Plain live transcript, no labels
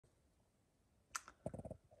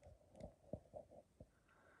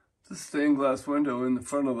The stained glass window in the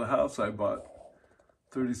front of the house I bought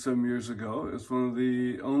 30-some years ago is one of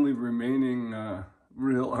the only remaining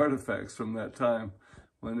real artifacts from that time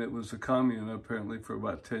when it was a commune, apparently for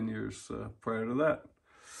about 10 years prior to that.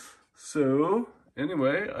 So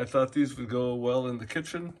anyway, I thought these would go well in the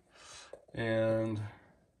kitchen, and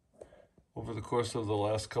over the course of the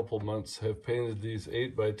last couple months have painted these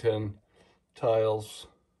 8x10 tiles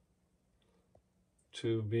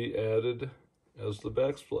to be added as the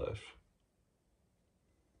backsplash.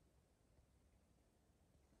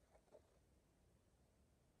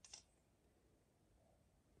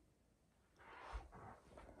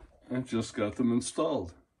 I just got them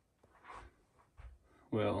installed.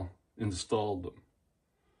 Well, installed them.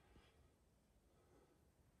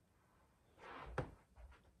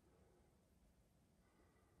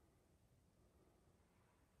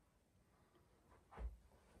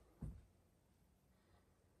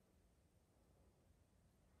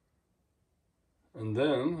 And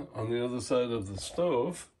then on the other side of the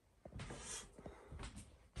stove,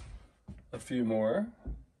 a few more.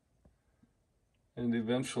 And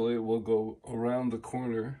eventually it will go around the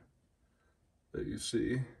corner that you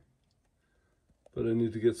see. But I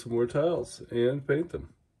need to get some more tiles and paint them.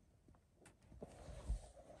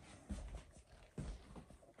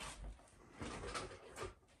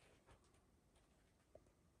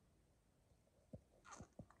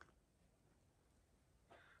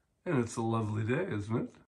 And it's a lovely day, isn't it?